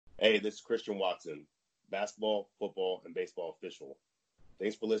Hey, this is Christian Watson, basketball, football, and baseball official.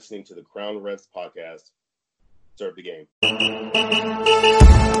 Thanks for listening to the Crown Refs podcast. Serve the game.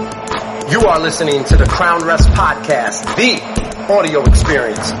 You are listening to the Crown Refs podcast, the audio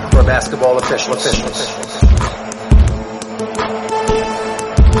experience for basketball officials.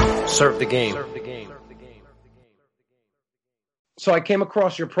 Serve the game. So I came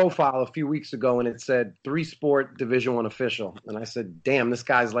across your profile a few weeks ago and it said 3-sport Division I official. And I said, damn, this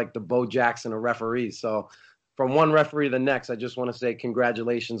guy's like the Bo Jackson of referees. So from one referee to the next, I just want to say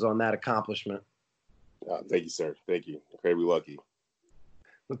congratulations on that accomplishment. Thank you, sir. Thank you. Incredibly lucky.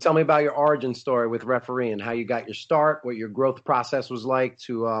 Well, tell me about your origin story with refereeing, how you got your start, what your growth process was like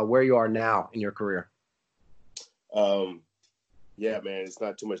to where you are now in your career. Yeah, man, it's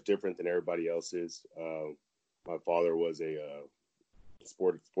not too much different than everybody else's. My father was a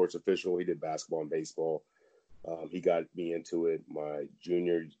sports official. He did basketball and baseball. He got me into it my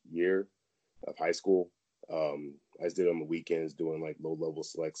junior year of high school. I just did it on the weekends doing like low-level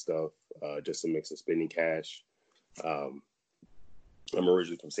select stuff, just to make some spending cash. I'm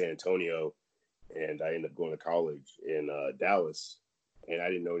originally from San Antonio, and I ended up going to college in Dallas, and I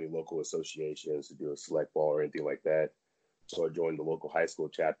didn't know any local associations to do a select ball or anything like that. So I joined the local high school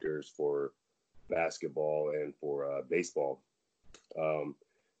chapters for basketball and for baseball.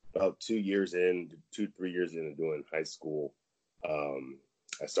 About 3 years into doing high school,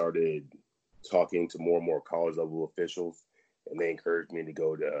 I started talking to more and more college level officials, and they encouraged me to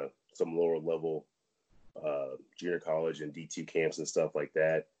go to some lower level junior college and D2 camps and stuff like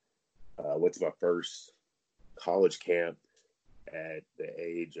that. I went to my first college camp at the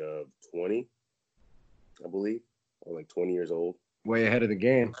age of 20, I believe. I'm like 20 years old. Way ahead of the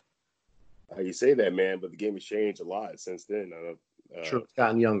game. You say that, man, but the game has changed a lot since then. True, it's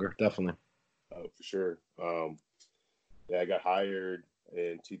gotten younger, definitely. For sure. I got hired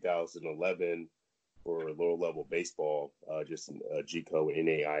in 2011 for lower level baseball, just some GCO and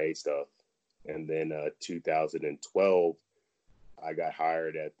NAIA stuff. And then 2012, I got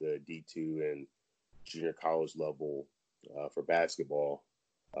hired at the D2 and junior college level for basketball.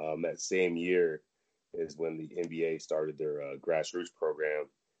 That same year is when the NBA started their grassroots program.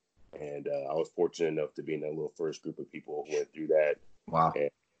 And I was fortunate enough to be in that little first group of people who went through that. Wow.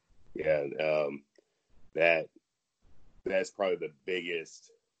 And, that's probably the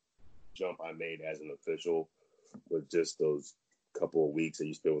biggest jump I made as an official, was just those couple of weeks that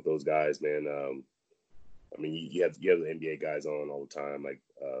you spent with those guys, man. I mean, you have the NBA guys on all the time, like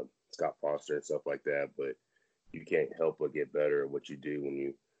Scott Foster and stuff like that, but you can't help but get better at what you do when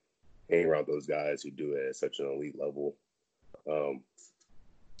you hang around those guys who do it at such an elite level.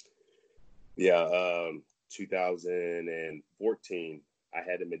 2014, I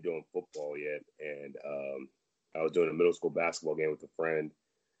hadn't been doing football yet, and I was doing a middle school basketball game with a friend,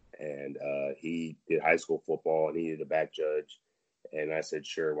 and he did high school football, and he needed a back judge, and I said,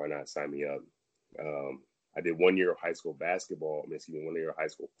 sure, why not, sign me up. I did 1 year of high school 1 year of high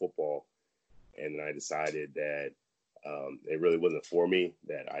school football, and then I decided that it really wasn't for me,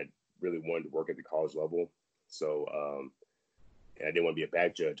 that I really wanted to work at the college level. So I didn't want to be a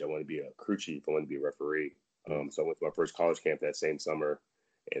back judge. I wanted to be a crew chief. I wanted to be a referee. So I went to my first college camp that same summer,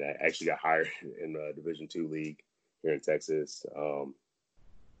 and I actually got hired in the Division II league here in Texas.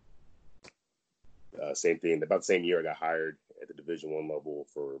 Same thing. About the same year, I got hired at the Division I level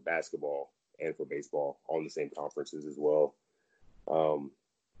for basketball and for baseball, all in the same conferences as well.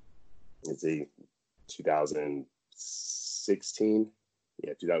 Let's see, 2016.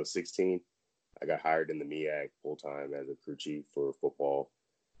 Yeah, 2016. I got hired in the MEAC full-time as a crew chief for football.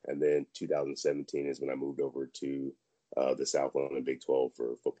 And then 2017 is when I moved over to the Southland and Big 12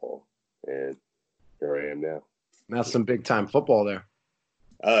 for football. And here I am now. That's some big-time football there.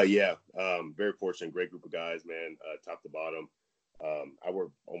 Yeah. Very fortunate. Great group of guys, man, top to bottom. I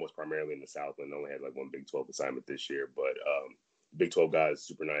work almost primarily in the Southland. I only had like one Big 12 assignment this year. But Big 12 guys,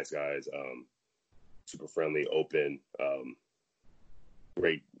 super nice guys, super friendly, open,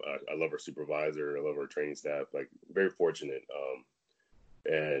 great. I love our supervisor. I love our training staff. Like, very fortunate.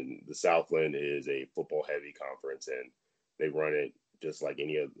 And the Southland is a football heavy conference, and they run it just like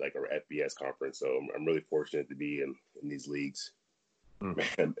any of like our FBS conference. So I'm really fortunate to be in these leagues.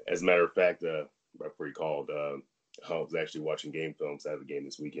 And as a matter of fact, before you called, I was actually watching game films. I have a game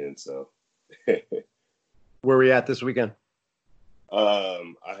this weekend. So where are we at this weekend?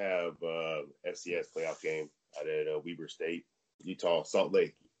 I have FCS playoff game out at Weber State, Utah, Salt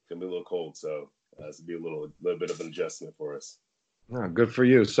Lake. It's gonna be a little cold, so this will be a little bit of an adjustment for us. Oh, good for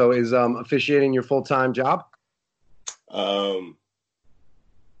you. So is officiating your full-time job?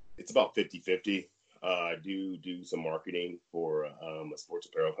 It's about 50-50. I do some marketing for a sports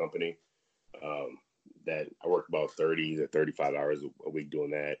apparel company. That I work about 30 to 35 hours a week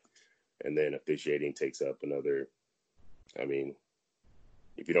doing that. And then officiating takes up another, I mean,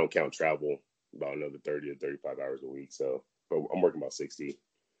 if you don't count travel, about another 30 to 35 hours a week. So, but I'm working about 60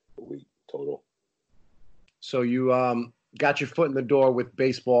 a week total. So you got your foot in the door with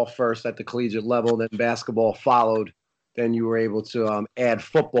baseball first at the collegiate level, then basketball followed. Then you were able to add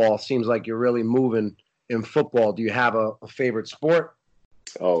football. Seems like you're really moving in football. Do you have a favorite sport?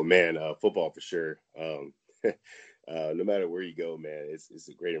 Oh man, football for sure. No matter where you go, man, it's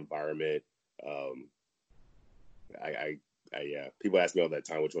a great environment. Um, yeah. People ask me all that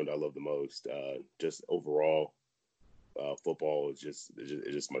time which one do I love the most. Just overall, football is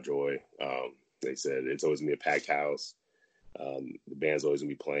just my joy. They said it's always gonna be a packed house. The band's always gonna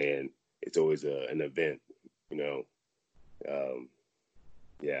be playing. It's always an event, you know.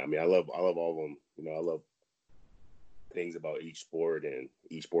 Yeah, I mean, I love all of them. You know, I love things about each sport, and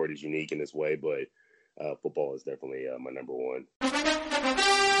each sport is unique in its way. But football is definitely my number one.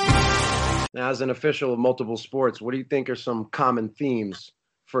 Now, as an official of multiple sports, what do you think are some common themes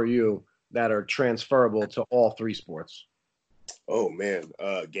for you that are transferable to all three sports? Oh man,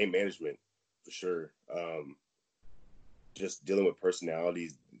 game management for sure. Just dealing with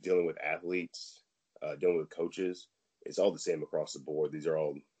personalities, dealing with athletes, dealing with coaches. It's all the same across the board. These are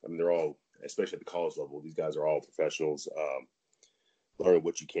all, I mean, they're all, especially at the college level, these guys are all professionals. Learning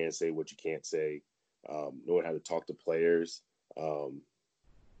what you can say, what you can't say, knowing how to talk to players.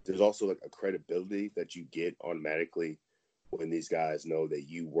 There's also like a credibility that you get automatically when these guys know that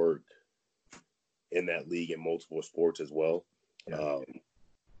you work in that league in multiple sports as well. Yeah.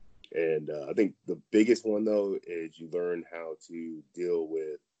 I think the biggest one, though, is you learn how to deal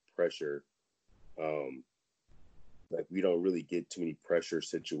with pressure. Like we don't really get too many pressure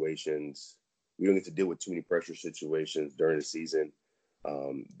situations. We don't get to deal with too many pressure situations during the season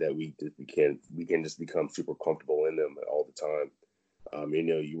that we can just become super comfortable in them all the time. You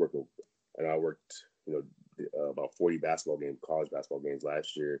know, and I worked, you know, about 40 college basketball games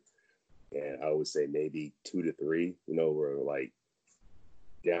last year. And I would say maybe 2 to 3, you know, were like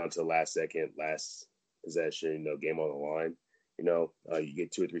down to the last second, last possession, you know, game on the line. You know, you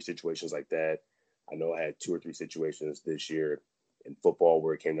get 2 or 3 situations like that. I know I had 2 or 3 situations this year in football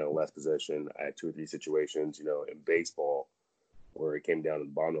where it came down to last possession. I had 2 or 3 situations, you know, in baseball where it came down to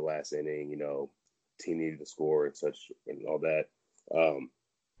the bottom of the last inning, you know, team needed to score and such and all that.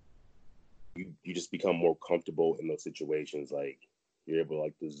 You just become more comfortable in those situations. Like you're able to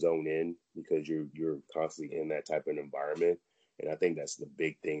like to zone in because you're constantly in that type of environment. And I think that's the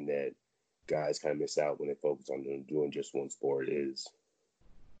big thing that guys kind of miss out when they focus on doing just one sport is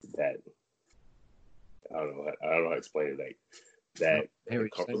that I don't know how to explain it. Like that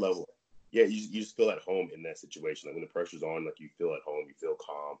comfort level. Yeah, you just feel at home in that situation. Like when the pressure's on, like you feel at home, you feel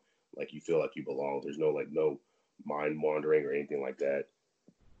calm, like you feel like you belong. There's no mind wandering or anything like that.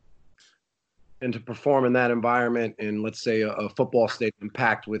 And to perform in that environment in, let's say, a football stadium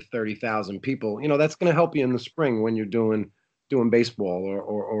packed with 30,000 people, you know, that's going to help you in the spring when you're doing baseball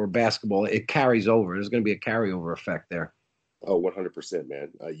or basketball. It carries over. There's going to be a carryover effect there. Oh, 100%,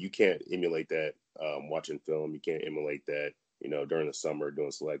 man. You can't emulate that watching film. You can't emulate that, you know, during the summer doing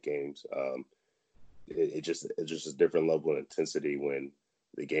select games. It's just a different level of intensity when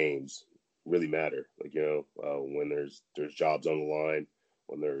the games really matter. Like, you know, when there's jobs on the line,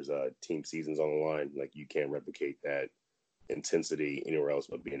 when there's team seasons on the line, like you can't replicate that intensity anywhere else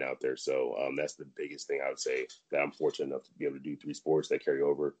but being out there. So that's the biggest thing I would say that I'm fortunate enough to be able to do 3 sports that carry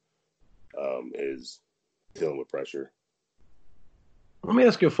over is dealing with pressure. Let me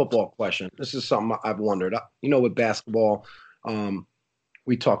ask you a football question. This is something I've wondered. You know, with basketball,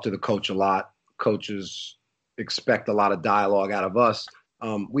 we talk to the coach a lot. Coaches expect a lot of dialogue out of us.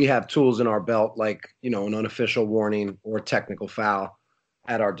 We have tools in our belt, like, you know, an unofficial warning or technical foul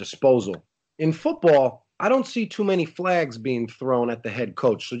at our disposal. In football, I don't see too many flags being thrown at the head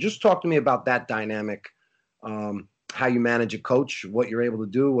coach. So just talk to me about that dynamic, how you manage a coach, what you're able to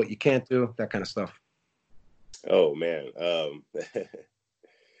do, what you can't do, that kind of stuff. Oh, man.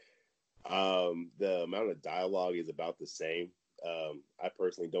 The amount of dialogue is about the same. I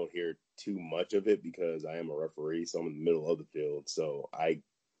personally don't hear too much of it because I am a referee, so I'm in the middle of the field. So I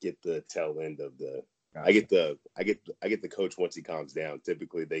get the tail end of the. Gotcha. I get the coach once he calms down.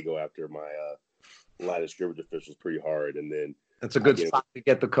 Typically, they go after my line of scrimmage officials pretty hard, and then that's a good spot to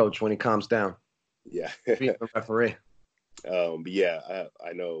get the coach when he calms down. Yeah, being the referee. But yeah,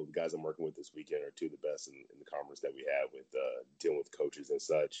 I know the guys I'm working with this weekend are 2 of the best in the conference that we have with dealing with coaches and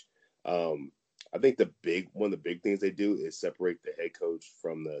such. I think one of the big things they do is separate the head coach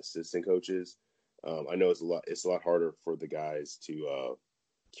from the assistant coaches. I know it's a lot harder for the guys to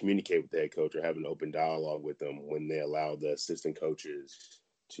communicate with the head coach or have an open dialogue with them when they allow the assistant coaches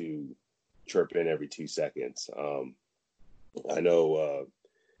to chirp in every 2 seconds. I know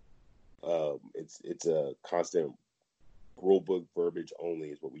it's a constant rule book verbiage only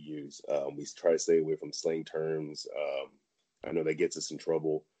is what we use. We try to stay away from slang terms. I know that gets us in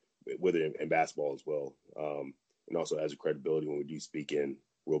trouble with it in basketball as well, and also has a credibility when we do speak in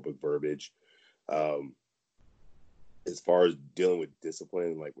rule book verbiage. As far as dealing with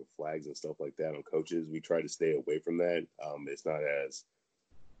discipline, like with flags and stuff like that on coaches, we try to stay away from that. It's not as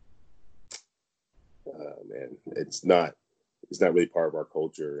it's not really part of our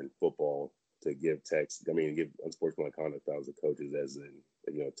culture in football to give text. I mean, give unsportsmanlike conduct out the coaches as in,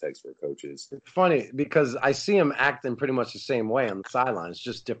 text for coaches. It's funny because I see them acting pretty much the same way on the sideline. It's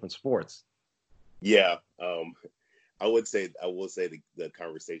just different sports. Yeah. I will say the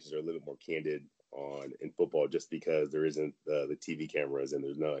conversations are a little bit more candid in football just because there isn't the TV cameras and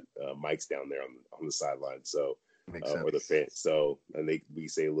there's not mics down there on the sideline. So, or the fans. So, and we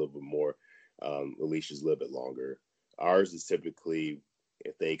say a little bit more, the leash is a little bit longer. Ours is typically,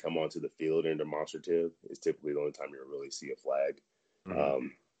 if they come onto the field and demonstrative, it's typically the only time you'll really see a flag. Mm-hmm.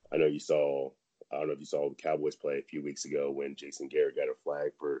 I don't know if you saw the Cowboys play a few weeks ago when Jason Garrett got a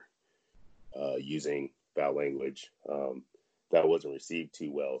flag for using foul language. That wasn't received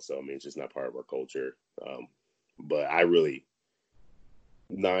too well. So, I mean, it's just not part of our culture. But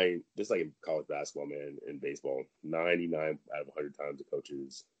just like in college basketball, man, and baseball, 99 out of 100 times the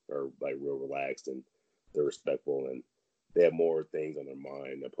coaches are like real relaxed and they're respectful and they have more things on their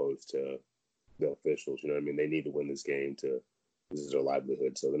mind opposed to the officials. You know what I mean? They need to win this game this is their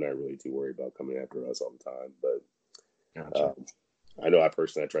livelihood. So they're not really too worried about coming after us all the time. But gotcha. I know I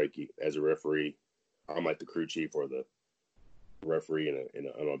try to keep, as a referee, I'm like the crew chief or the referee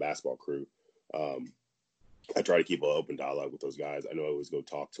on a basketball crew. I try to keep an open dialogue with those guys. I know I always go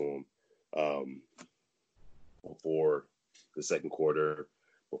talk to them before the second quarter,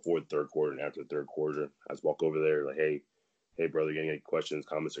 before the third quarter, and after the third quarter. I just walk over there like, hey, brother, you got any questions,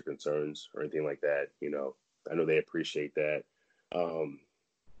 comments, or concerns, or anything like that? I know they appreciate that.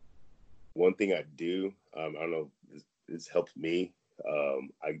 One thing I do, I don't know, this helps me.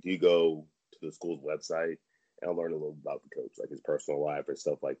 I do go to the school's website and I learn a little about the coach, like his personal life and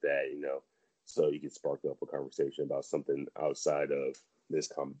stuff like that, so you can spark up a conversation about something outside of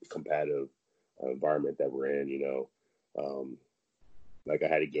this combative environment that we're in, like I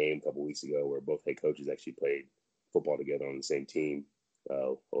had a game a couple weeks ago where both head coaches actually played football together on the same team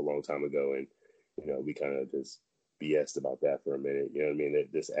a long time ago. And, we kind of just BS'd about that for a minute. You know what I mean?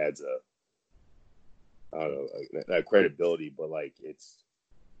 This adds I don't know, not credibility, but like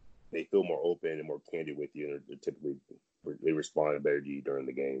they feel more open and more candid with you. And they respond better to you during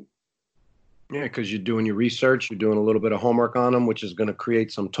the game. Yeah, because you're doing your research, you're doing a little bit of homework on them, which is going to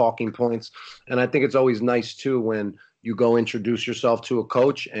create some talking points. And I think it's always nice, too, when you go introduce yourself to a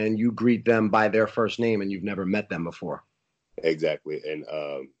coach and you greet them by their first name and you've never met them before. Exactly. And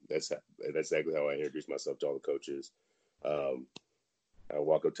that's exactly how I introduce myself to all the coaches. I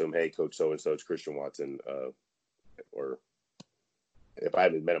walk up to them, hey, Coach so-and-so, it's Christian Watson. Or if I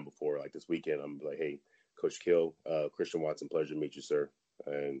haven't met him before, like this weekend, I'm like, hey, Coach Kill, Christian Watson, pleasure to meet you, sir.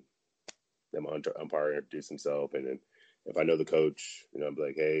 And then my umpire introduce himself. And then if I know the coach, I'm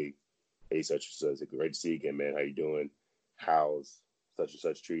like, hey, such and such, great to see you again, man. How you doing? How's such and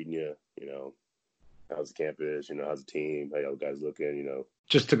such treating you? How's the campus? How's the team? How y'all guys looking?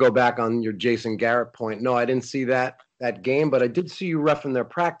 Just to go back on your Jason Garrett point, no, I didn't see that game, but I did see you reffing their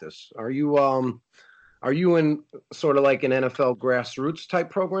practice. Are you in sort of like an NFL grassroots type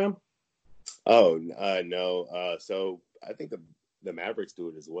program? Oh, no. So I think the Mavericks do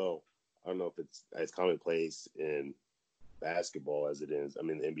it as well. I don't know if it's as commonplace in basketball as it is. I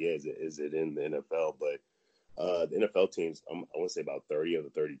mean, the NBA is it in the NFL, but the NFL teams, I want to say about 30 of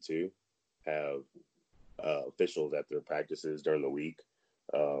the 32 have officials at their practices during the week,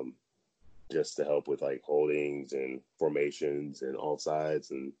 just to help with like holdings and formations and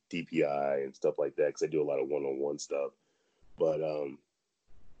offsides and DPI and stuff like that, because they do a lot of one-on-one stuff. But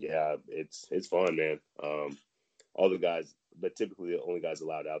yeah, it's fun, man. All the guys, but typically the only guys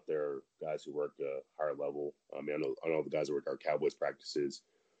allowed out there are guys who work a higher level. I mean, I know the guys who work our Cowboys practices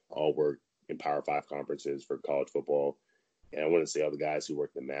all work in Power 5 conferences for college football. And I want to say all the guys who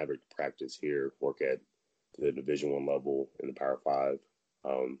work the Maverick practice here work at the Division I level in the Power 5.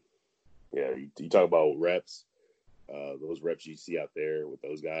 Yeah, you talk about reps. Those reps you see out there with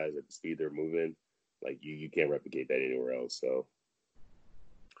those guys at the speed they're moving, like you can't replicate that anywhere else. So.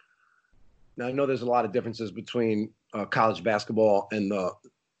 Now, I know there's a lot of differences between college basketball and the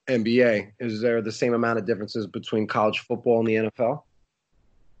NBA. Is there the same amount of differences between college football and the NFL?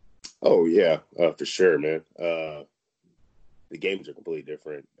 Oh yeah, for sure, man. The games are completely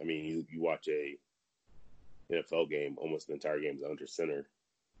different. I mean, you watch a NFL game, almost the entire game is under center.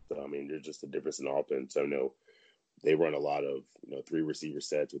 So I mean, there's just a difference in offense. I know they run a lot of three receiver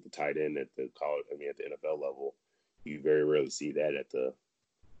sets with the tight end at the college. I mean, at the NFL level, you very rarely see that at the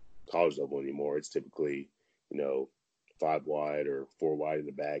college level anymore. It's typically five wide or four wide in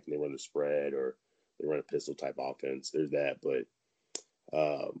the back, and they run the spread or they run a pistol type offense. There's that, but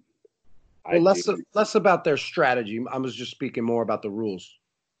well, less about their strategy. I was just speaking more about the rules.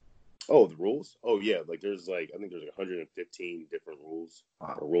 Oh, the rules? Oh, yeah. Like I think there's 115 different rules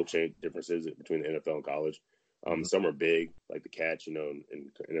or rule change differences between the NFL and college. Some are big, like the catch. In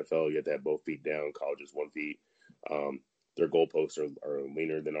NFL, you have to have both feet down. College is 1 feet. Their goalposts are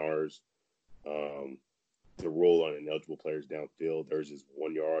leaner than ours. The rule on ineligible players downfield, theirs is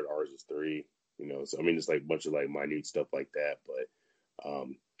 1 yard, ours is 3. So I mean, it's like a bunch of like minute stuff like that. But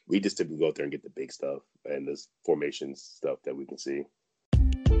we just typically go out there and get the big stuff and this formation stuff that we can see.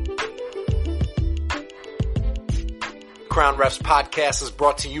 Crown Refs Podcast is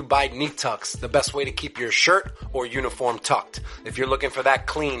brought to you by Neat Tucks, the best way to keep your shirt or uniform tucked. If you're looking for that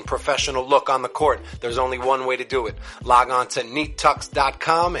clean, professional look on the court, there's only one way to do it. Log on to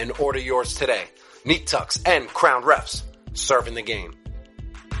neattucks.com and order yours today. Neat Tucks and Crown Refs, serving the game.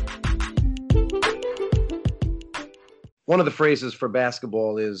 One of the phrases for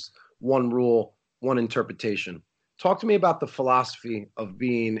basketball is one rule, one interpretation. Talk to me about the philosophy of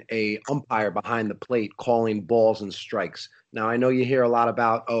being a umpire behind the plate, calling balls and strikes. Now, I know you hear a lot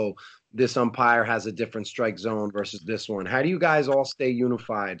about, this umpire has a different strike zone versus this one. How do you guys all stay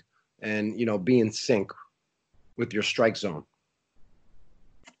unified and, be in sync with your strike zone?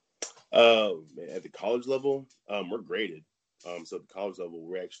 At the college level, we're graded. So at the college level,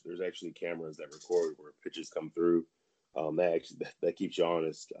 there's actually cameras that record where pitches come through. That keeps you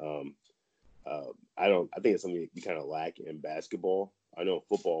honest. I think it's something we kind of lack in basketball. I know in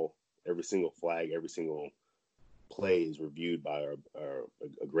football, every single flag, every single play is reviewed by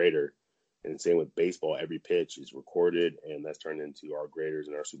a grader. And same with baseball, every pitch is recorded and that's turned into our graders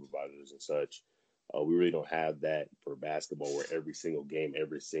and our supervisors and such. We really don't have that for basketball where every single game,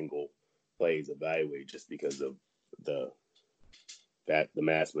 every single play is evaluated just because of the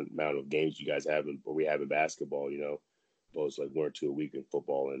massive amount of games you guys have or we have in basketball, both like 1 or 2 a week in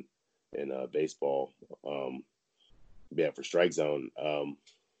football and baseball. For strike zone,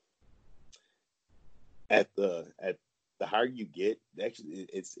 at the higher you get, actually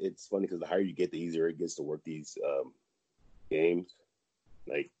it's funny because the higher you get, the easier it gets to work these games.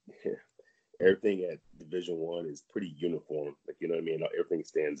 Like everything at Division I is pretty uniform. Like, you know what I mean? Everything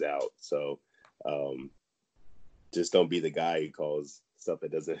stands out. So just don't be the guy who calls stuff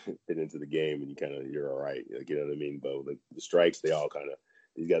that doesn't fit into the game and you're all right. Like, you know what I mean? But like the strikes, they all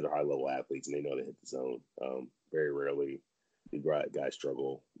these guys are high level athletes and they know to hit the zone. Very rarely do guys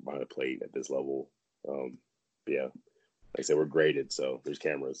struggle behind a plate at this level. Like I said, we're graded, so there's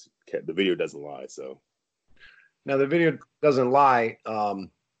cameras. The video doesn't lie. So now the video doesn't lie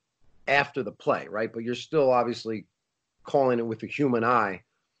after the play, right? But you're still obviously calling it with a human eye.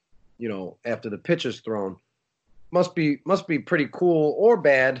 After the pitch is thrown, must be pretty cool or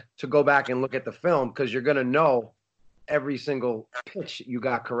bad to go back and look at the film because you're going to know every single pitch you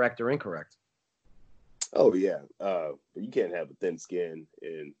got correct or incorrect. Oh yeah, but you can't have a thin skin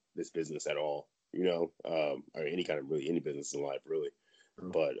in this business at all. Or any kind of any business in life really.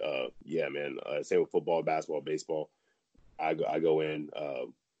 Mm-hmm. But yeah, man. Same with football, basketball, baseball. I go in.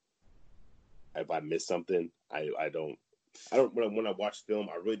 If I miss something, I don't. When I watch film,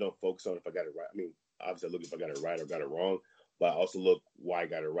 I really don't focus on if I got it right. I mean, obviously I look if I got it right or got it wrong, but I also look why I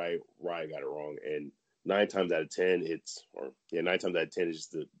got it right, why I got it wrong, and 9 times out of 10, 9 times out of 10 is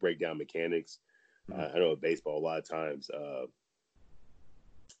just to break down mechanics. I know in baseball, a lot of times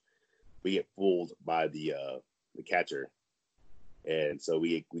we get fooled by the catcher, and so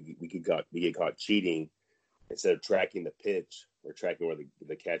we get caught cheating instead of tracking the pitch or tracking where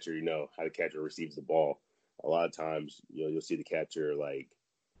the catcher, how the catcher receives the ball. A lot of times, you'll see the catcher like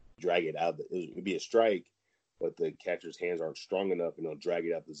drag it out. It'll be a strike, but the catcher's hands aren't strong enough, and they'll drag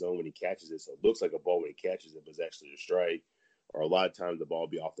it out the zone when he catches it. So it looks like a ball when he catches it, but it's actually a strike. Or a lot of times the ball will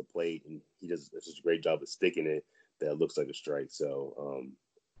be off the plate, and he does such a great job of sticking it that it looks like a strike. So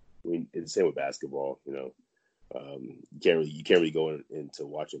it's the same with basketball. You can't really go into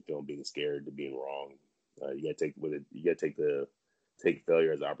watching film being scared to being wrong. You gotta take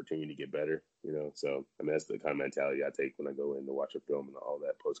failure as an opportunity to get better. So I mean that's the kind of mentality I take when I go in to watch a film and all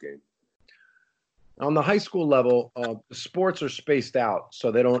that post game. On the high school level, sports are spaced out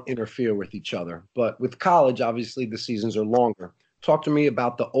so they don't interfere with each other. But with college, obviously, the seasons are longer. Talk to me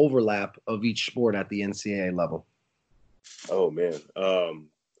about the overlap of each sport at the NCAA level. Oh man.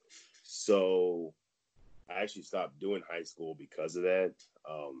 So I actually stopped doing high school because of that.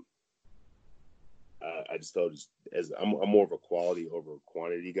 I just felt as I'm more of a quality over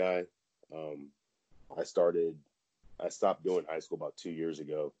quantity guy. Um, I stopped doing high school about 2 years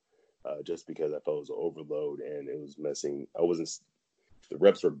ago, just because I felt it was an overload and it was messing. The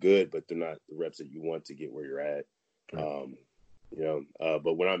reps are good, but they're not the reps that you want to get where you're at. Um,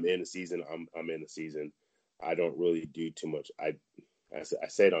 but when I'm in the season, I'm in the season. I don't really do too much. I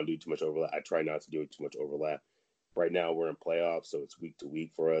say I don't do too much overlap. I try not to do too much overlap. Right now we're in playoffs, so it's week to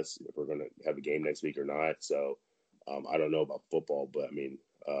week for us if we're going to have a game next week or not. So I don't know about football, but I mean,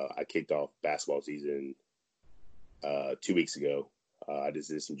 I kicked off basketball season 2 weeks ago. I just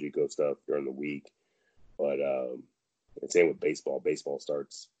did some JUCO stuff during the week, but and same with baseball. Baseball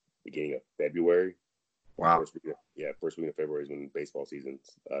starts beginning of February. Wow. First week of February is when baseball season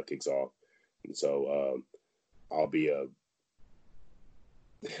kicks off, and so I'll be a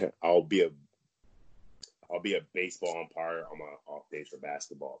I'll be a baseball umpire on my off days for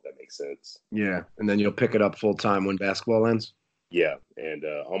basketball, if that makes sense. Yeah, and then you'll pick it up full time when basketball ends? Yeah, and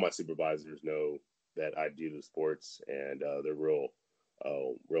all my supervisors know that I do the sports, and they're real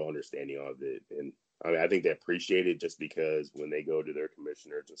understanding of it. And I mean, I think they appreciate it just because when they go to their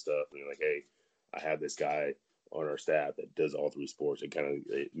commissioners and stuff, and they're like, "Hey, I have this guy on our staff that does all three sports," it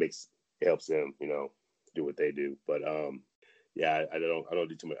helps them, do what they do. But yeah, I don't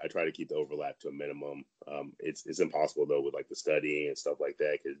do too much. I try to keep the overlap to a minimum. It's impossible though with like the studying and stuff like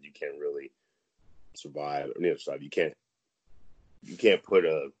that because you can't really survive. You can't put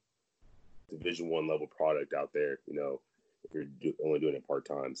a Division I level product out there, if you're only doing it part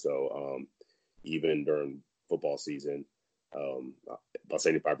time. So even during football season, about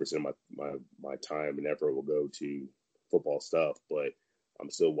 75% of my time and effort will go to football stuff. But I'm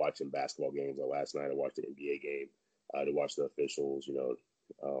still watching basketball games. Like last night, I watched the NBA game. To watch the officials,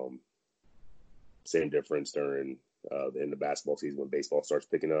 same difference during in the basketball season when baseball starts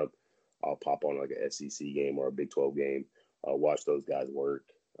picking up. I'll pop on like an SEC game or a Big 12 game, watch those guys work.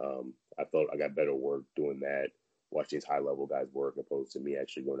 I felt I got better work doing that, watching these high level guys work, opposed to me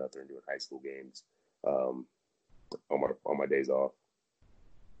actually going out there and doing high school games on my days off.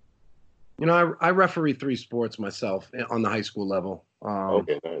 I referee 3 sports myself on the high school level.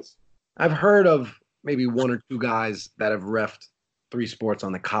 Okay, nice. I've heard of maybe 1 or 2 guys that have reffed 3 sports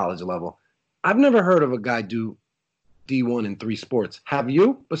on the college level. I've never heard of a guy do D1 in 3 sports. Have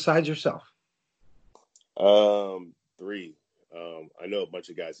you, besides yourself? 3. I know a bunch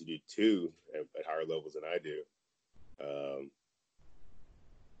of guys who do 2 at higher levels than I do.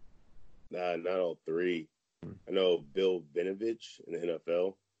 Not all 3. I know Bill Vinovich in the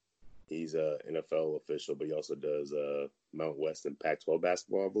NFL. He's a NFL official, but he also does Mount West and Pac-12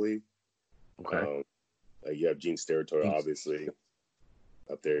 basketball, I believe. Okay. You have Gene Steratore, obviously,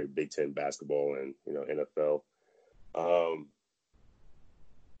 up there, Big Ten basketball and NFL.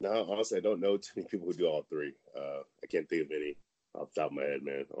 No, honestly, I don't know too many people who do all 3. I can't think of any off the top of my head,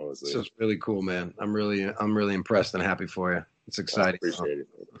 man. Honestly, this is really cool, man. I'm really impressed and happy for you. It's exciting.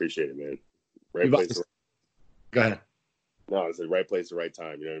 Appreciate it, man. Right place. Go ahead. No, it's the right place, the right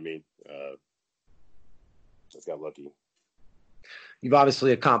time. You know what I mean? Just got lucky. You've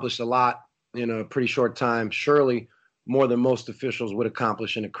obviously accomplished a lot in a pretty short time. Surely more than most officials would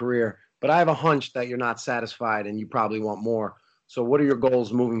accomplish in a career. But I have a hunch that you're not satisfied and you probably want more. So what are your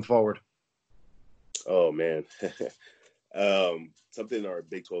goals moving forward? Oh, man. Something our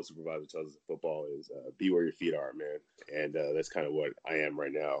Big 12 supervisor tells us in football is be where your feet are, man. And that's kind of what I am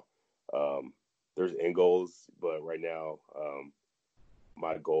right now. There's end goals, but right now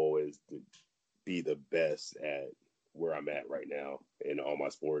my goal is to be the best at where I'm at right now in all my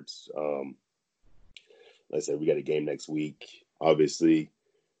sports. Like I said, we got a game next week. Obviously,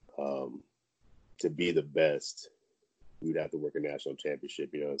 to be the best, we'd have to work a national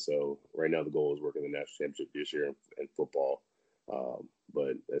championship, So right now the goal is working the national championship this year in football.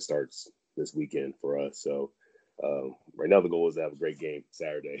 But it starts this weekend for us. So right now the goal is to have a great game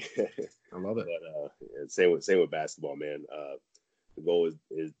Saturday. I love it. But same with basketball, man. The goal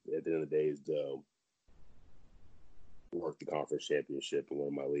is at the end of the day is to work the conference championship in one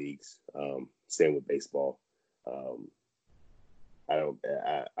of my leagues. Same with baseball. I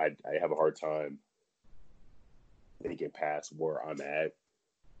have a hard time thinking past where I'm at,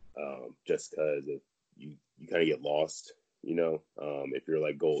 just because if you kind of get lost, if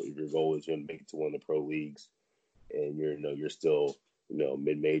your goal is to make it to one of the pro leagues, and you're still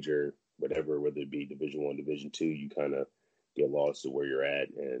mid-major, whatever, whether it be Division I, Division II, you kind of get lost to where you're at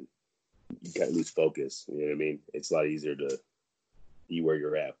and you kind of lose focus. You know what I mean? It's a lot easier to be where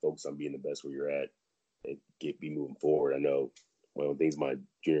you're at, focus on being the best where you're at, and be moving forward. I know one of the things my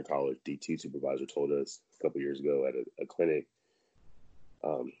junior college D2 supervisor told us a couple years ago at a clinic.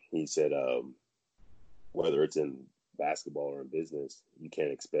 He said, whether it's in basketball or in business, you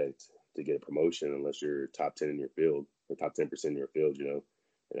can't expect to get a promotion unless you're top 10 in your field or top 10% in your field, you know.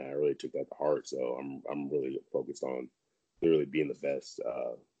 And I really took that to heart. So I'm really focused on literally being the best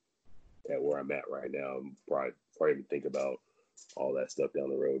at where I'm at right now. I'm probably even think about all that stuff down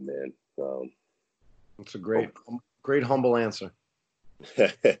the road, man. That's a great humble answer.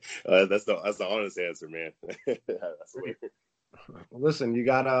 That's the honest answer, man. Listen, you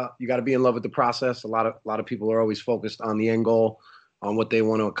gotta be in love with the process. A lot of people are always focused on the end goal, on what they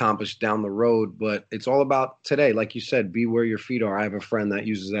want to accomplish down the road, but it's all about today. Like you said, be where your feet are. I have a friend that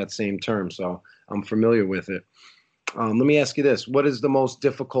uses that same term, so I'm familiar with it. Let me ask you this: what is the most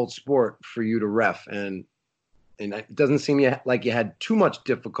difficult sport for you to ref? And it doesn't seem like you had too much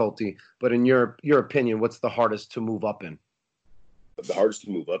difficulty, but in your opinion, what's the hardest to move up in? The hardest to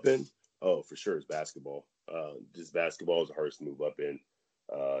move up in? Oh, for sure, is basketball. Just basketball is the hardest to move up in,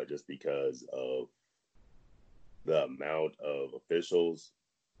 just because of the amount of officials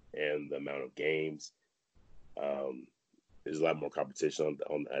and the amount of games. There's a lot more competition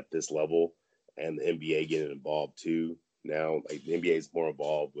on at this level, and the NBA getting involved too. Now, like the NBA is more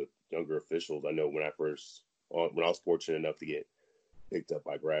involved with younger officials. I know when I was fortunate enough to get picked up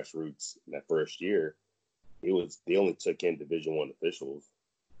by Grassroots in that first year, they only took in Division I officials.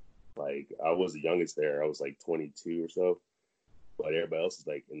 Like I was the youngest there. I was like 22 or so, but everybody else is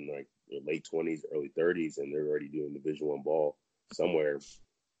like in like their late 20s, early 30s, and they're already doing Division I ball somewhere.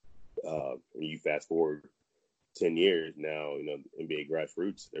 And you fast forward 10 years now, you know, NBA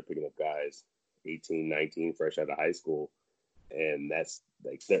Grassroots, they're picking up guys 18, 19, fresh out of high school, and that's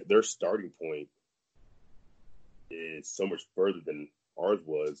like their starting point is so much further than ours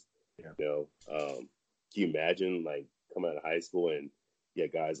was. Yeah. You know, can you imagine like coming out of high school and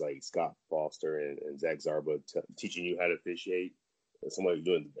guys like Scott Foster and Zach Zarba teaching you how to officiate, and somebody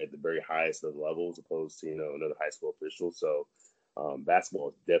doing it at the very highest of the levels, opposed to, you know, another high school official. So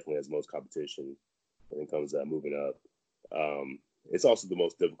basketball definitely has most competition when it comes to moving up. It's also the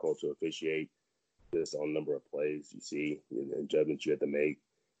most difficult to officiate, just on number of plays you see and judgments you have to make.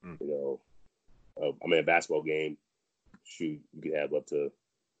 You know, I mean, a basketball game, shoot, you could have up to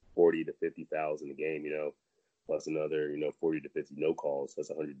 40 to 50 fouls in the game, you know, plus another, you know, 40 to 50 no calls. That's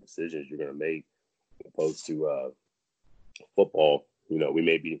 100 decisions you're going to make, opposed to football. You know,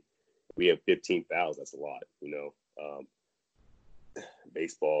 we have 15 fouls. That's a lot, you know.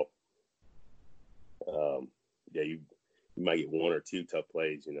 Baseball, you might get one or two tough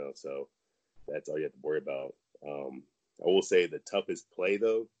plays, you know, so that's all you have to worry about. I will say the toughest play,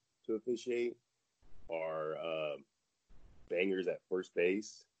 though, to officiate are bangers at first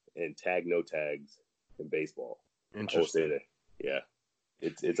base and tag no tags in baseball. I will say that, yeah,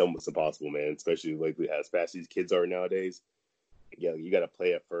 it's almost impossible, man. Especially like as fast as these kids are nowadays. Yeah, you got to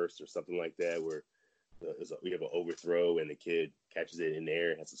play at first or something like that, where we have an overthrow and the kid catches it in the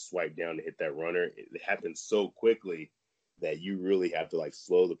air and has to swipe down to hit that runner. It happens so quickly that you really have to like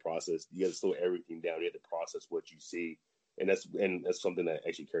slow the process. You got to slow everything down. You have to process what you see, and that's something that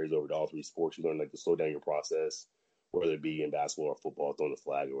actually carries over to all three sports. You learn like to slow down your process, whether it be in basketball or football, throwing a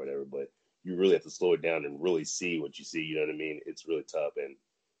flag or whatever. But you really have to slow it down and really see what you see. You know what I mean? It's really tough, and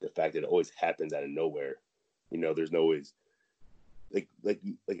the fact that it always happens out of nowhere. You know, there's no always like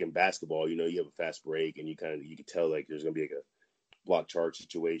in basketball. You know, you have a fast break, and you can tell like there's gonna be like a block charge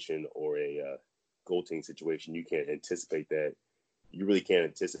situation or a goaltending situation. You can't anticipate that. You really can't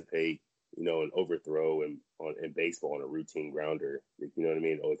anticipate, you know, an overthrow in baseball on a routine grounder. You know what I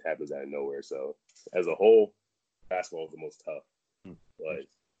mean? It always happens out of nowhere. So as a whole, basketball is the most tough. But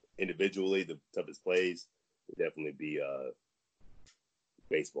individually, the toughest plays would definitely be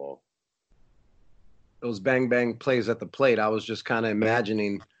baseball. Those bang bang plays at the plate, I was just kind of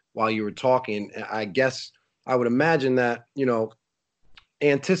imagining while you were talking. I guess I would imagine that, you know,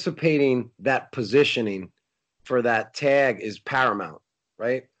 anticipating that positioning for that tag is paramount,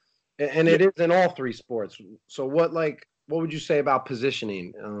 right? And it is in all three sports. So what would you say about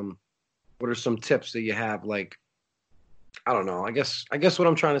positioning? What are some tips that you have? Like, I don't know. I guess what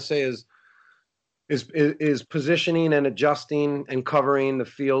I'm trying to say is positioning and adjusting and covering the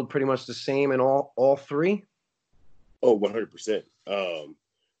field pretty much the same in all three? Oh, 100%.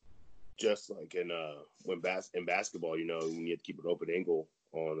 Just like in basketball, you know, when you have to keep an open angle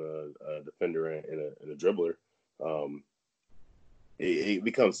on a defender and a dribbler, it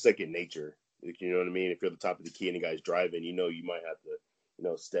becomes second nature. You know what I mean? If you're at the top of the key and the guy's driving, you might have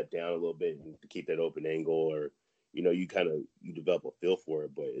to, step down a little bit and to keep that open angle, or, you develop a feel for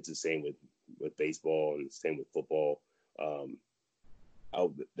it. But it's the same with baseball and the same with football.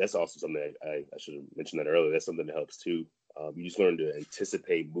 That's also something I should have mentioned that earlier. That's something that helps too. You just learn to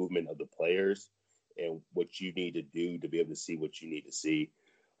anticipate movement of the players and what you need to do to be able to see what you need to see.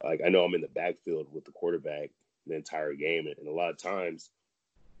 Like, I know I'm in the backfield with the quarterback the entire game, and a lot of times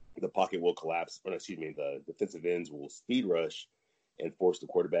the pocket will collapse, or excuse me, the defensive ends will speed rush and force the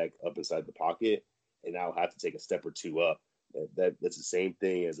quarterback up inside the pocket, and I'll have to take a step or two up. That's the same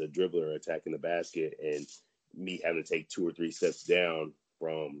thing as a dribbler attacking the basket, and me having to take 2 or 3 steps down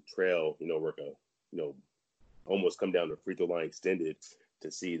from trail, work almost come down to free throw line extended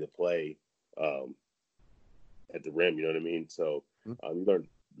to see the play at the rim. You know what I mean? So you learn.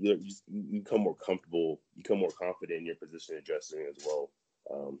 You become more comfortable, you become more confident in your position adjusting as well,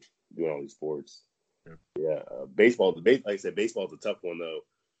 doing all these sports. Baseball, like I said, baseball is a tough one though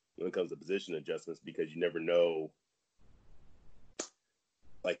when it comes to position adjustments, because you never know,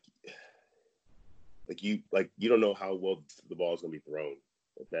 you don't know how well the ball is going to be thrown,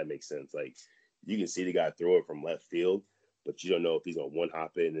 if that makes sense. Like, you can see the guy throw it from left field, but you don't know if he's going to one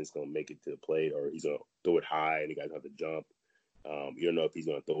hop it and it's going to make it to the plate, or he's going to throw it high and the guy's going to have to jump. You don't know if he's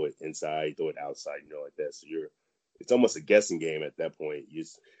going to throw it inside, throw it outside, like that. So it's almost a guessing game at that point. You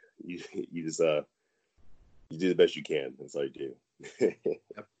just do the best you can. That's all you do.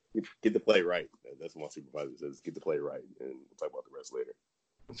 Get the play right. That's what my supervisor says. Get the play right, and we'll talk about the rest later.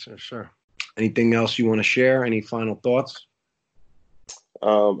 Sure. Anything else you want to share? Any final thoughts?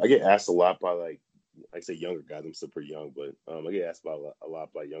 I get asked a lot by, like I say, younger guys. I'm still pretty young, but I get asked a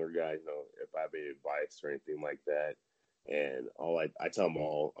lot by younger guys, if I have any advice or anything like that. And I tell them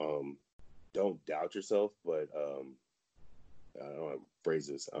all, don't doubt yourself, but I don't know how to phrase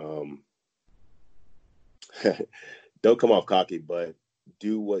this. Don't come off cocky, but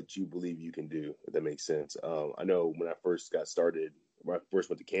do what you believe you can do, if that makes sense. I know when I first got started, when I first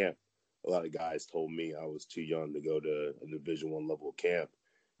went to camp, a lot of guys told me I was too young to go to a Division I level camp.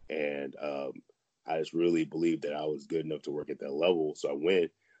 And I just really believed that I was good enough to work at that level. So I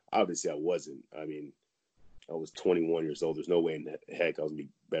went. Obviously, I wasn't. I mean, I was 21 years old. There's no way in heck I was going to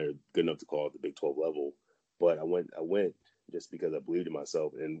be good enough to call it the Big 12 level. But I went just because I believed in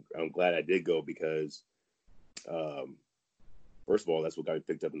myself. And I'm glad I did go because, first of all, that's what got me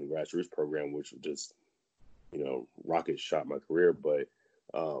picked up in the grassroots program, which was just, rocket shot my career. But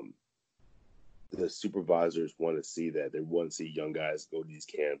the supervisors want to see that. They want to see young guys go to these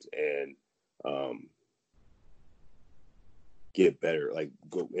camps and get better, like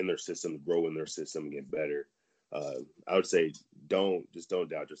go in their system, grow in their system, and get better. I would say don't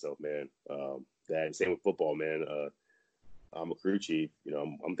doubt yourself, man. That same with football, man. I'm a crew chief.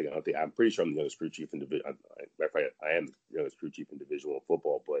 I'm pretty sure I'm the youngest crew chief in division. I am the youngest crew chief in Division I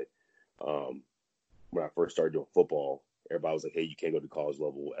football. But when I first started doing football, everybody was like, "Hey, you can't go to college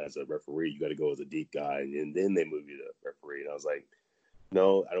level as a referee. You got to go as a deep guy." And then they moved you to referee. And I was like,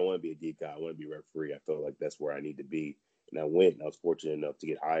 "No, I don't want to be a deep guy. I want to be a referee. I felt like that's where I need to be." And I went, and I was fortunate enough to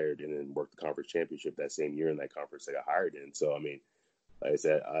get hired and then work the conference championship that same year in that conference I got hired in. So, I mean, like I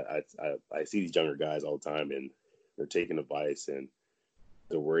said, I see these younger guys all the time, and they're taking advice, and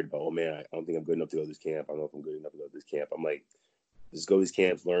they're worried about, "Oh, man, I don't think I'm good enough to go to this camp. I don't know if I'm good enough to go to this camp." I'm like, just go to these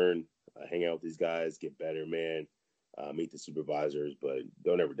camps, learn, hang out with these guys, get better, man. Meet the supervisors, but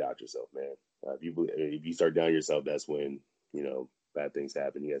don't ever doubt yourself, man. If you start doubting yourself, that's when, bad things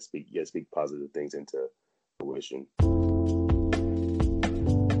happen. You gotta speak positive things into fruition.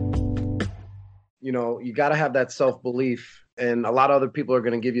 You got to have that self-belief, and a lot of other people are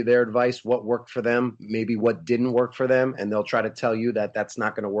going to give you their advice, what worked for them, maybe what didn't work for them, and they'll try to tell you that that's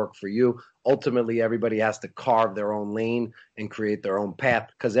not going to work for you. Ultimately, everybody has to carve their own lane and create their own path,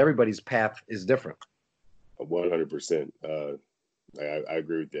 because everybody's path is different. 100%. I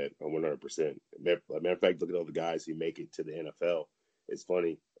agree with that. 100%. Matter of fact, look at all the guys who make it to the NFL. It's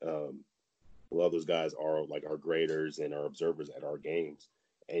funny. A lot of those guys are like our graders and our observers at our games.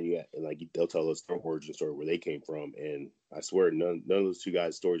 And they'll tell us their origin story, where they came from. And I swear, none of those two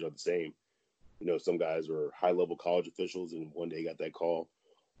guys' stories are the same. Some guys were high-level college officials, and one day got that call.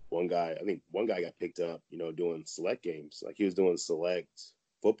 One guy got picked up, doing select games. Like, he was doing select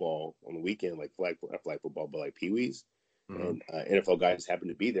football on the weekend, like not flag football, but like peewees. Mm-hmm. And NFL guy just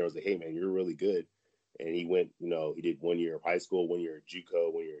happened to be there. I was like, "Hey, man, you're really good." And he went, he did 1 year of high school, 1 year of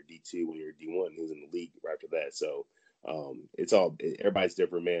JUCO, 1 year of D2, 1 year of D1. He was in the league right after that. So everybody's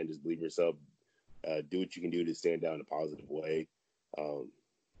different, man. Just believe in yourself. Do what you can do to stand out in a positive way.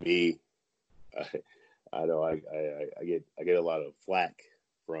 I know I get a lot of flack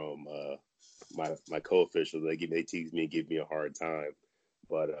from my co-officials. They tease me and give me a hard time,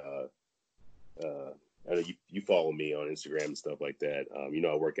 but I know you follow me on Instagram and stuff like that. You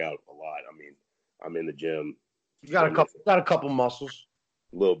know I work out a lot. I mean, I'm in the gym. You got a couple muscles.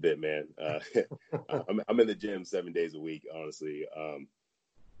 A little bit, man. I'm in the gym 7 days a week, honestly.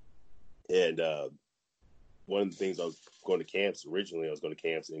 And one of the things I was going to camps originally, I was going to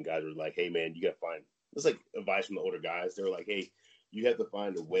camps and guys were like, "Hey, man, you got to find." It's like advice from the older guys. They were like, "Hey, you have to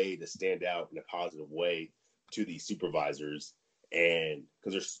find a way to stand out in a positive way to these supervisors." And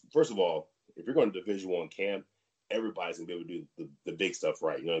because there's, first of all, if you're going to Division I camp, everybody's gonna be able to do the big stuff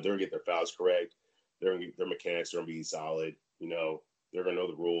right. You know, they're gonna get their fouls correct. Their mechanics are gonna be solid. You know, they're gonna know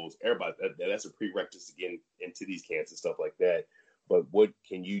the rules. Everybody, that's a prerequisite to get into these camps and stuff like that. But what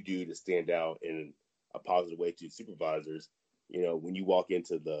can you do to stand out in a positive way to supervisors? You know, when you walk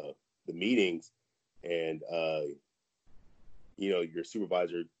into the meetings and you know, your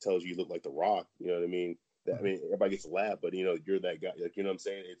supervisor tells you look like the Rock. You know what I mean? I mean, everybody gets a laugh, but you know, you're that guy. Like, you know what I'm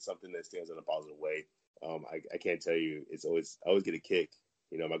saying? It's something that stands in a positive way. I can't tell you. I always get a kick.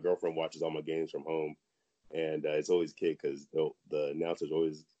 You know, my girlfriend watches all my games from home, and it's always a kick because the announcers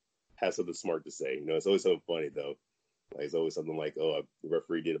always have something smart to say. You know, it's always something funny though. Like, it's always something like, "Oh, the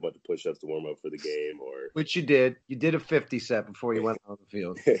referee did a bunch of push-ups to warm up for the game," or which you did. You did a 50 set before you went on the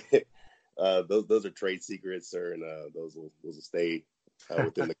field. those are trade secrets, sir, and those will stay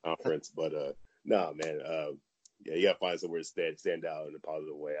within the conference. But no, man, yeah, you gotta find somewhere to stand out in a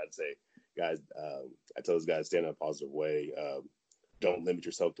positive way. I'd say, guys, I tell those guys, stand out in a positive way. Don't limit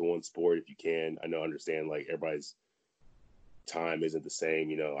yourself to one sport if you can. I understand, like, everybody's time isn't the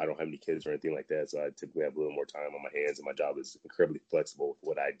same. You know, I don't have any kids or anything like that, so I typically have a little more time on my hands, and my job is incredibly flexible with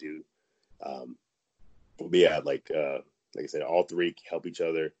what I do. But yeah, like I said, all three help each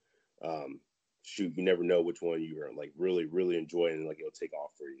other. Shoot, you never know which one you are like really, really enjoying, and like it'll take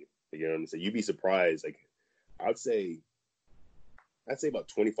off for you. You know what I'm saying? You'd be surprised. Like, I'd say about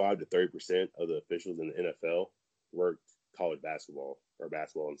 25 to 30% of the officials in the NFL worked college basketball or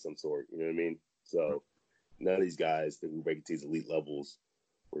basketball in some sort. You know what I mean? So none of these guys that we break it to these elite levels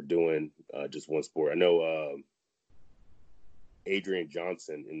were doing just one sport. I know Adrian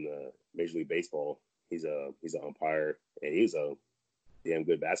Johnson in the Major League Baseball. He's an umpire, and he was a damn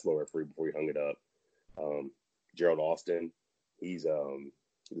good basketball referee before he hung it up. Gerald Austin, he's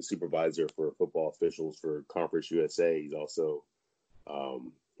the supervisor for football officials for Conference USA. He's also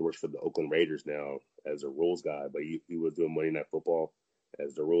he works for the Oakland Raiders now as a rules guy, but he was doing Monday Night Football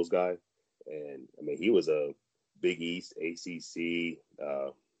as the rules guy. And I mean, he was a Big East, ACC,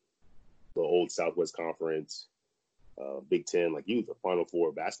 the old Southwest Conference, Big Ten. Like, he was a Final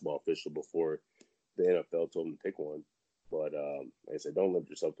Four basketball official before the NFL told him to pick one. But like I said, don't limit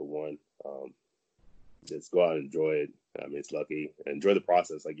yourself to one. Just go out and enjoy it. I mean, it's lucky. Enjoy the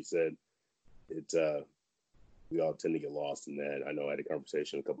process, like you said. It's we all tend to get lost in that. I know I had a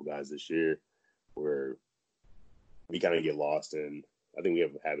conversation with a couple guys this year where we kind of get lost in. I think we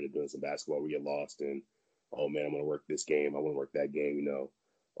have a habit of doing some basketball. We get lost in, oh man, I'm going to work this game. I want to work that game. You know,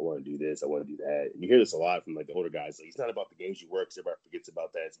 I want to do this. I want to do that. And you hear this a lot from like the older guys. Like, it's not about the games you work. Because everybody forgets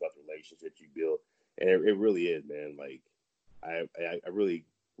about that. It's about the relationships you build. And it really is, man. Like, I really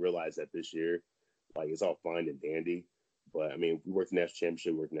realized that this year. Like, it's all fine and dandy, but I mean, we worked the national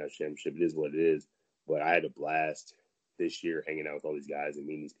championship. It is what it is. But I had a blast this year hanging out with all these guys and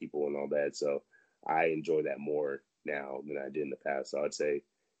meeting these people and all that. So I enjoy that more now than I did in the past. So I'd say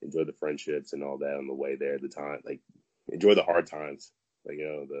enjoy the friendships and all that on the way there. The time, like, enjoy the hard times. Like, you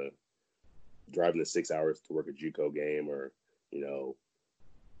know, the driving the 6 hours to work a JUCO game, or you know,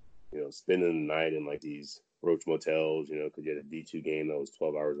 spending the night in like these roach motels. You know, because you had a D2 game that was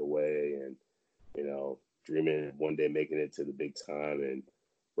 12 hours away, and you know, dreaming of one day making it to the big time and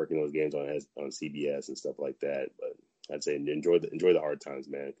working those games on CBS and stuff like that. But I'd say enjoy the hard times,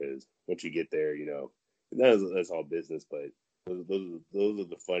 man, because once you get there, you know, that's all business, but those are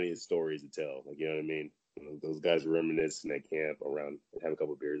the funniest stories to tell. Like, you know what I mean? You know, those guys reminiscing at camp around, have a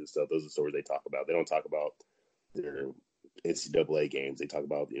couple of beers and stuff. Those are the stories they talk about. They don't talk about their NCAA games. They talk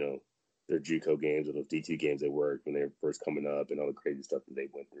about, you know, their JUCO games or those D2 games they worked when they were first coming up and all the crazy stuff that they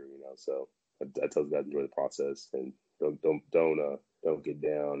went through, you know. So I tell the guys enjoy the process and don't get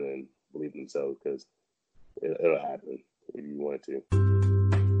down and believe in themselves, because it'll happen if you want it to.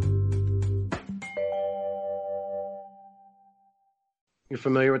 You're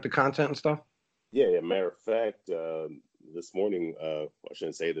familiar with the content and stuff? Yeah. Matter of fact, this morning, I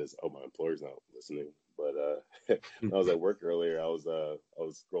shouldn't say this. Oh, my employer's not listening, but I was at work earlier. I was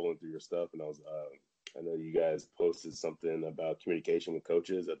scrolling through your stuff, and I know you guys posted something about communication with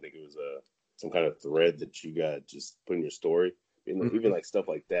coaches. I think it was some kind of thread that you got just put in your story. And even like stuff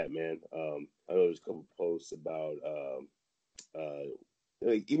like that, man. I know there's a couple posts about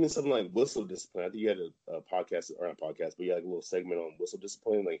like even something like whistle discipline. I think you had a podcast, or not podcast, but you had like a little segment on whistle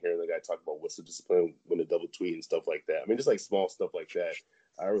discipline, like hearing the guy talk about whistle discipline when the double tweet and stuff like that. I mean, just like small stuff like that.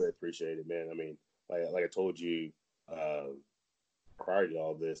 I really appreciate it, man. I mean, like I told you prior to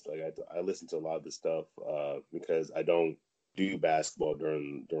all this, like I listen to a lot of this stuff because I don't do basketball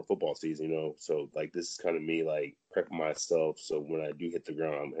during football season, you know. So like this is kind of me like prepping myself so when I do hit the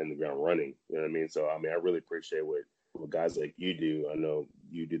ground, I'm hitting the ground running. You know what I mean? So I mean, I really appreciate what guys like you do. I know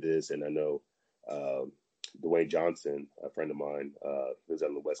you do this, and I know Dwayne Johnson, a friend of mine, who's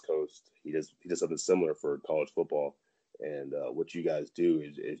on the West Coast. He does something similar for college football, and what you guys do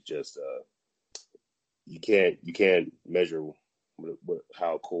is just you can't measure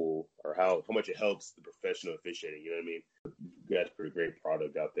how cool or how much it helps the professional officiating. You know what I mean? You guys put a great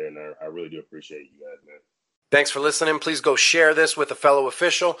product out there, and I really do appreciate you guys, man. Thanks for listening. Please go share this with a fellow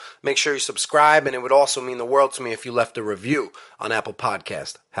official. Make sure you subscribe, and it would also mean the world to me if you left a review on Apple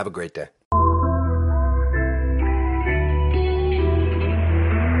Podcast. Have a great day.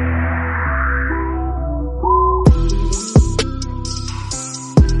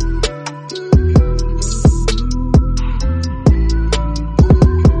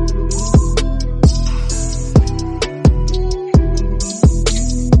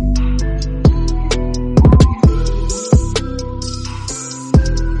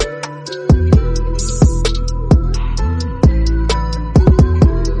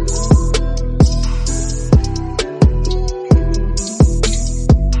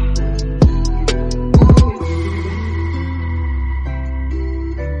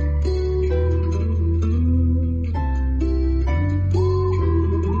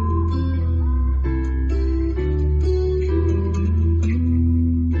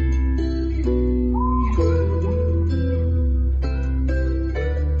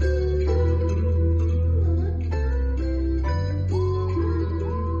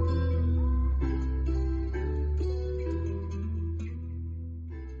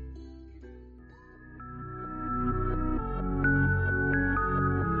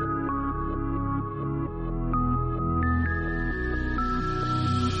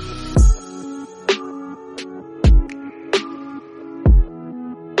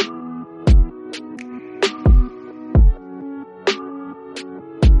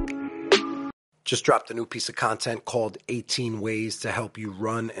 Just dropped a new piece of content called 18 Ways to Help You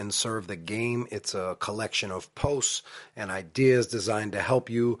Run and Serve the Game. It's a collection of posts and ideas designed to help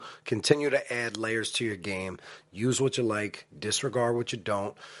you continue to add layers to your game. Use what you like, disregard what you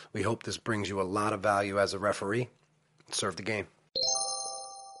don't. We hope this brings you a lot of value as a referee. Serve the game.